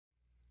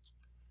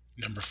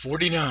Number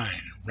 49,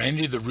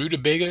 Randy the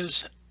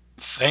Rutabaga's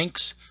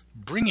Thanks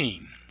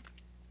Bringing,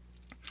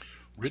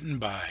 written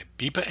by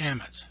Bepa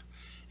Ammett,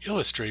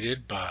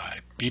 illustrated by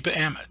Bepa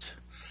Ammett.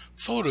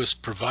 Photos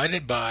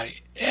provided by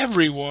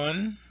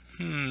everyone.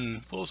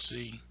 We'll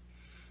see.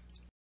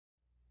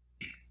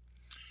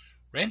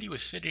 Randy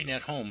was sitting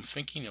at home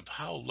thinking of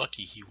how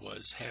lucky he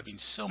was having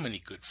so many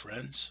good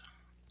friends.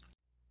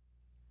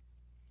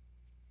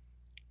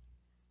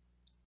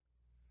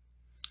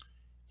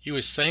 He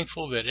was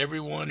thankful that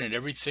everyone and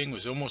everything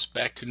was almost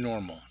back to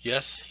normal.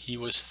 Yes, he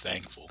was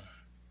thankful.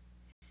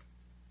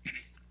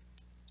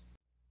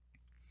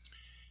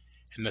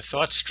 And the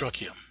thought struck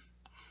him,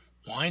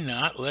 why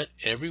not let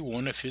every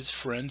one of his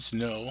friends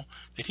know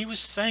that he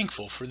was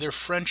thankful for their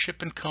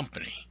friendship and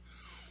company?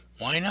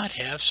 Why not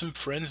have some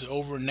friends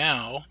over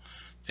now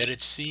that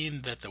it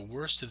seemed that the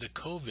worst of the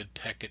COVID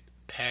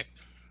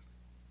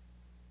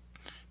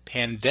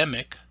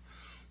pandemic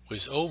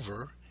was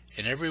over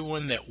and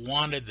everyone that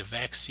wanted the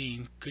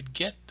vaccine could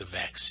get the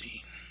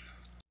vaccine?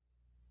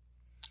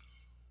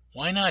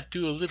 Why not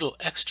do a little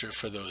extra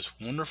for those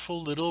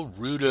wonderful little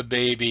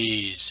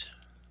rutababies?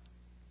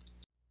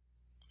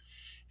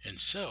 And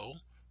so,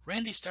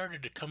 Randy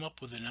started to come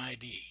up with an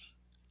idea.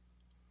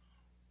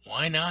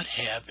 Why not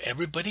have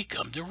everybody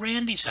come to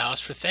Randy's house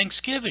for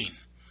Thanksgiving?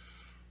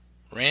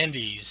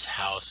 Randy's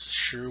house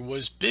sure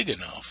was big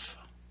enough.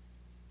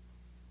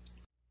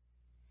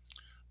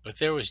 But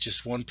there was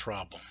just one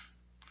problem.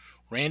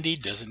 Randy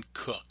doesn't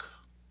cook.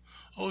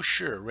 Oh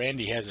sure,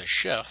 Randy has a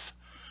chef,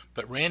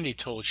 but Randy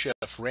told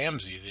Chef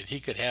Ramsay that he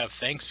could have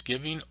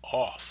Thanksgiving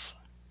off.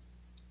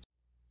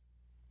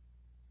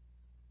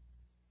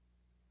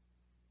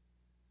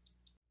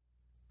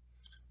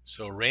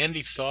 So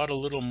Randy thought a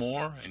little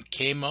more and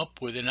came up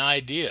with an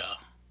idea.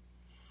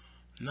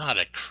 Not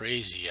a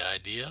crazy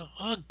idea,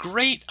 a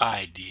great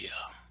idea.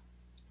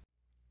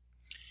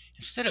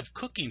 Instead of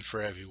cooking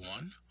for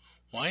everyone,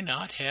 why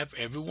not have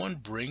everyone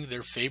bring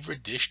their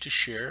favorite dish to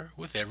share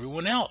with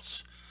everyone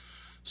else?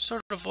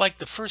 Sort of like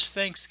the first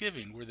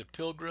Thanksgiving where the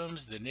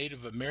Pilgrims, the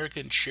Native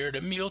Americans, shared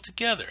a meal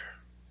together.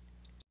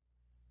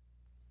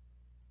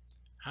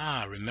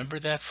 Remember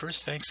that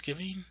first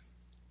Thanksgiving?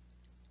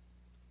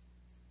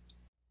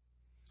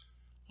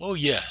 Oh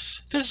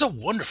yes, this is a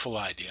wonderful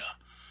idea.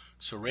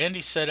 So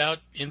Randy sent out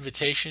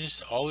invitations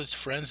to all his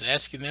friends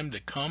asking them to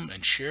come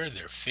and share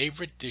their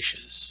favorite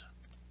dishes.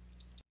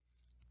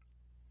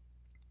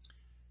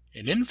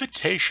 An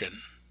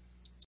invitation.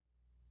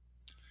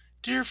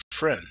 Dear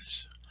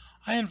friends,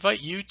 I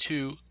invite you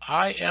to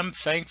I Am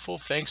Thankful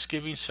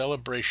Thanksgiving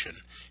celebration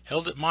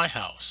held at my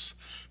house.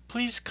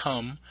 Please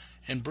come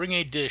and bring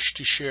a dish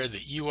to share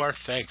that you are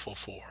thankful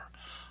for.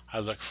 I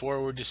look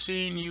forward to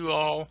seeing you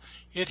all.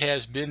 It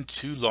has been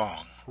too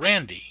long.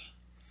 Randy.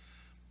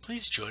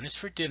 Please join us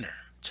for dinner.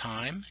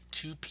 Time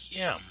 2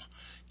 p.m.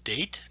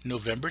 Date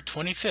November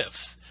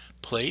 25th.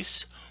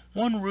 Place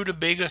 1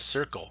 Rutabaga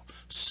Circle,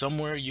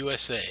 somewhere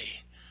USA.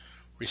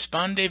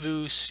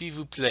 Respondez-vous s'il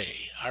vous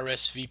plaît,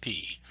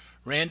 RSVP.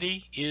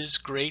 Randy is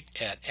great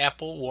at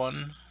oneapple.com.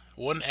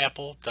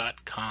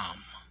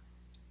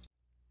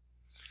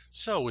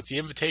 So, with the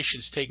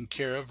invitations taken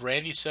care of,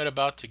 Randy set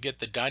about to get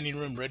the dining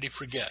room ready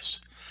for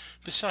guests.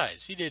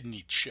 Besides, he didn't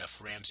need Chef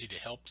Ramsay to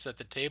help set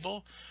the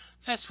table.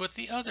 That's what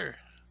the other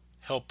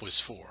help was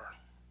for.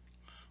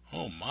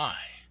 Oh my,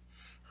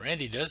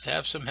 Randy does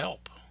have some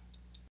help.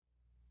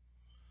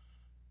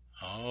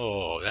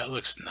 Oh, that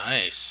looks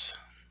nice.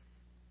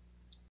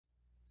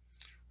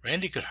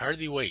 Randy could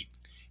hardly wait.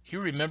 He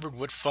remembered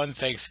what fun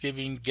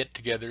Thanksgiving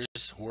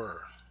get-togethers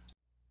were.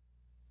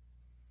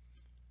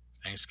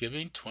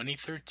 Thanksgiving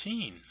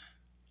 2013.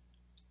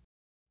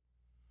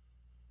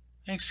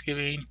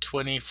 Thanksgiving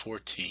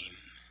 2014.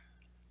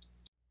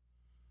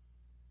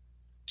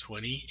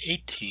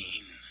 2018.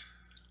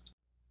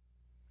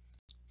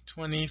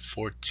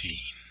 2014.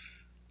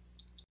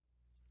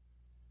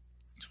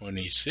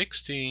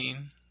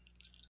 2016.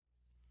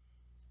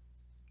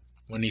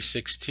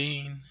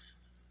 2016.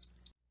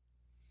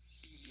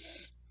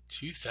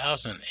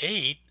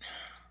 2008.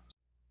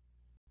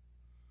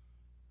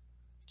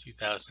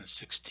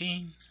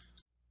 2016.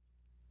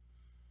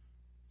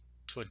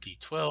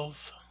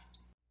 2012.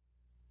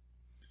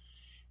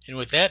 And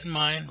with that in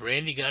mind,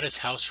 Randy got his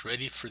house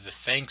ready for the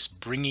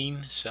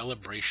Thanksbringing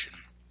celebration.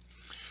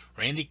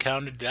 Randy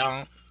counted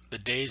down the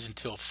days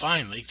until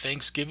finally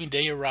Thanksgiving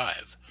Day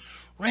arrived.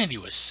 Randy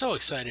was so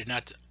excited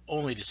not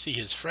only to see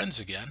his friends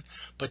again,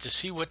 but to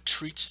see what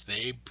treats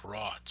they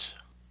brought.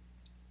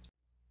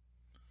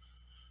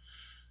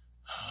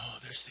 Oh,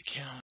 there's the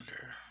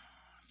calendar.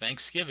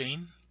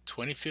 Thanksgiving,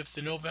 25th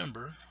of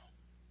November.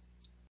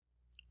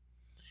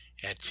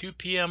 At 2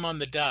 p.m. on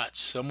the dot,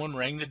 someone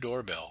rang the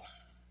doorbell.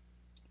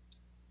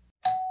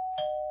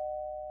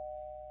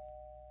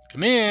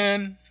 Come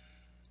in.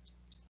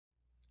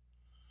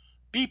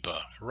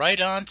 Bepa, right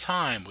on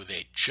time with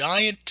a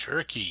giant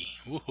turkey.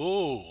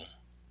 Woohoo!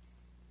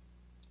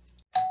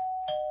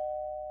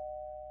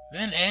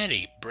 Then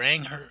Addie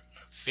bring her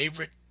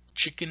favorite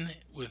chicken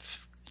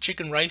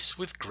rice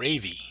with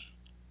gravy.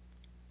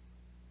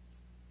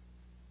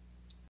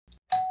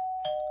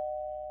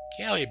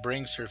 Callie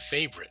brings her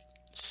favorite,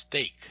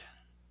 steak.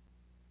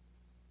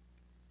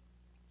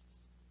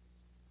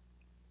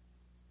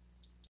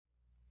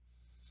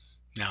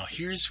 Now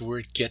here's where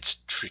it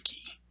gets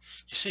tricky.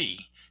 You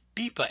see,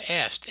 Bepa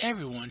asked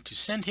everyone to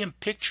send him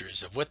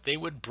pictures of what they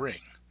would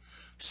bring.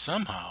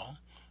 Somehow,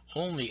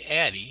 only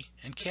Addie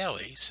and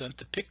Callie sent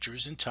the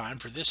pictures in time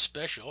for this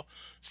special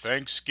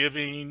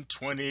Thanksgiving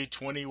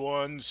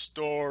 2021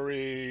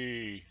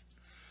 story.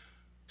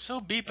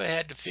 So Bepa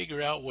had to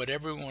figure out what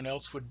everyone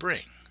else would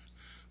bring.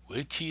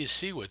 Wait till you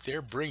see what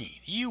they're bringing.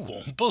 You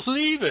won't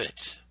believe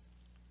it.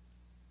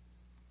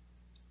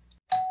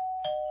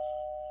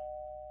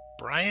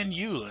 Brian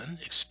Yulin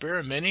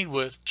experimenting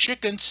with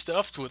chicken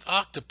stuffed with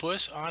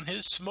octopus on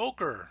his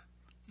smoker.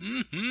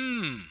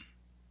 Jen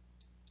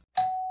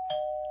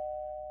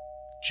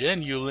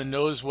Yulin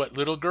knows what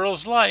little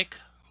girls like.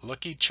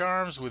 Lucky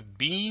Charms with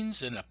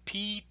beans and a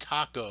pea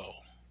taco.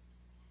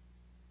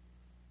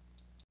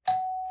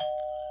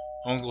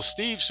 Uncle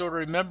Steve sort of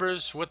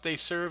remembers what they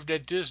served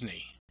at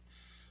Disney.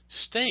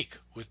 Steak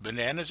with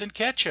bananas and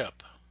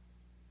ketchup.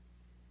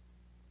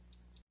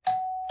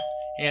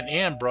 Aunt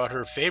Anne brought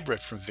her favorite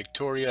from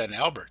Victoria and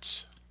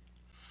Albert's.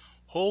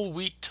 Whole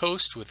wheat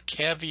toast with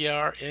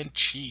caviar and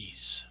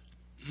cheese.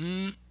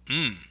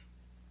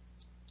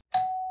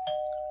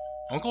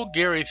 Uncle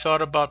Gary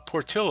thought about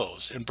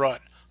Portillo's and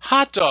brought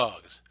hot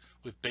dogs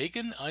with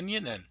bacon,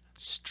 onion, and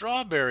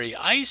strawberry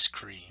ice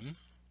cream.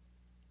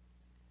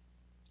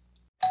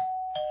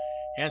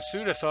 Aunt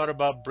Suda thought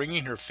about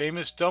bringing her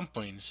famous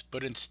dumplings,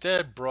 but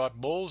instead brought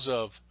bowls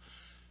of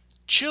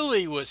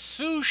chili with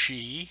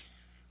sushi.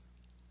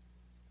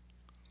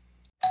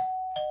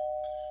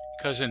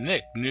 Cousin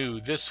Nick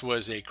knew this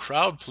was a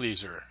crowd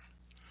pleaser.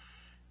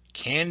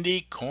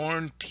 Candy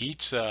corn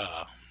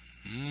pizza.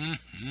 And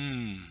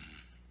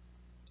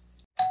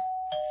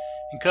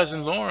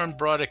Cousin Lauren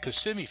brought a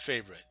Kissimmee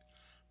favorite,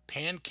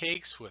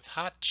 pancakes with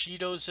hot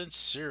Cheetos and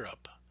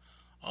syrup.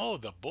 Oh,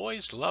 the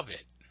boys love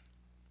it.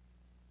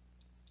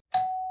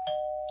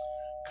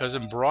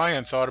 Cousin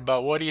Brian thought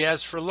about what he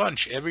has for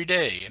lunch every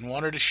day and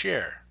wanted to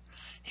share.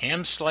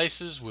 Ham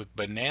slices with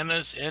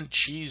bananas and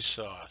cheese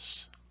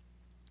sauce.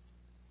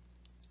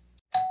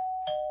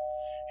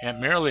 Aunt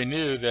Marilee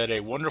knew that a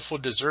wonderful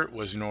dessert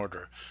was in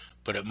order,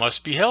 but it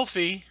must be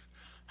healthy.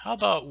 How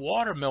about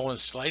watermelon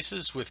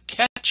slices with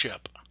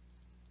ketchup?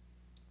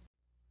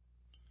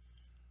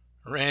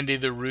 Randy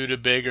the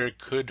rutabaga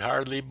could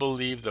hardly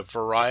believe the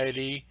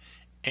variety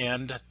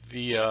and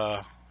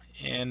the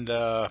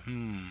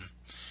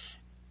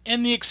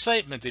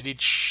excitement that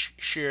each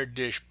shared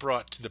dish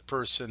brought to the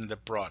person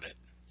that brought it.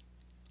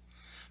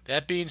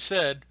 That being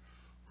said,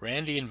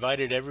 Randy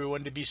invited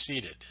everyone to be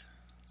seated.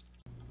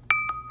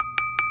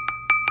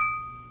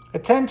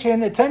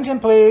 Attention,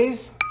 attention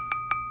please.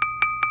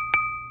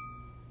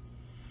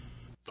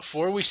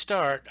 Before we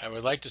start, I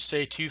would like to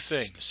say two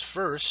things.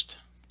 First,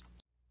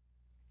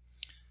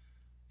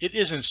 it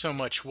isn't so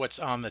much what's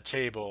on the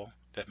table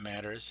that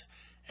matters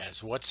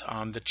as what's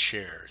on the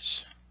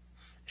chairs.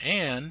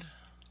 And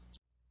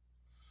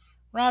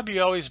Robbie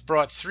always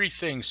brought three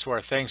things to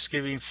our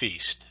Thanksgiving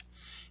feast: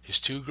 his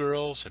two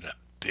girls and a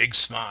big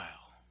smile.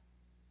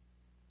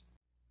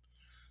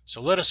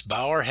 So let us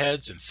bow our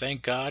heads and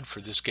thank God for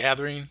this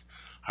gathering,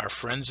 our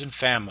friends and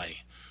family,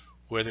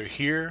 whether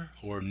here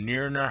or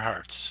near in our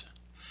hearts.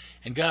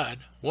 And God,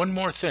 one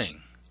more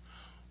thing.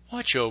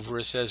 Watch over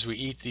us as we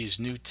eat these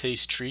new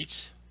taste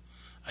treats.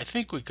 I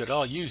think we could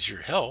all use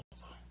your help.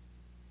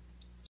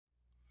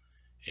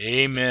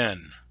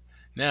 Amen.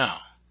 Now,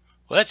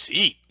 let's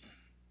eat.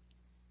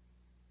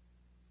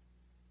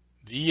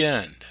 The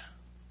end.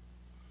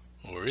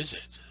 Or is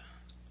it?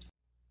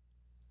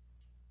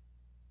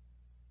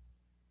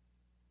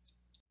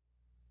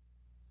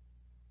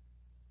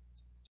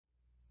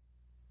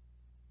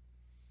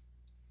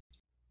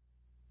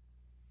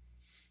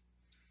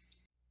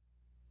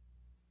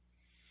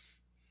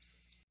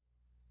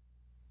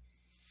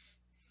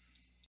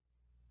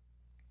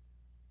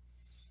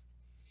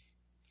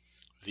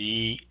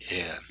 The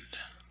end.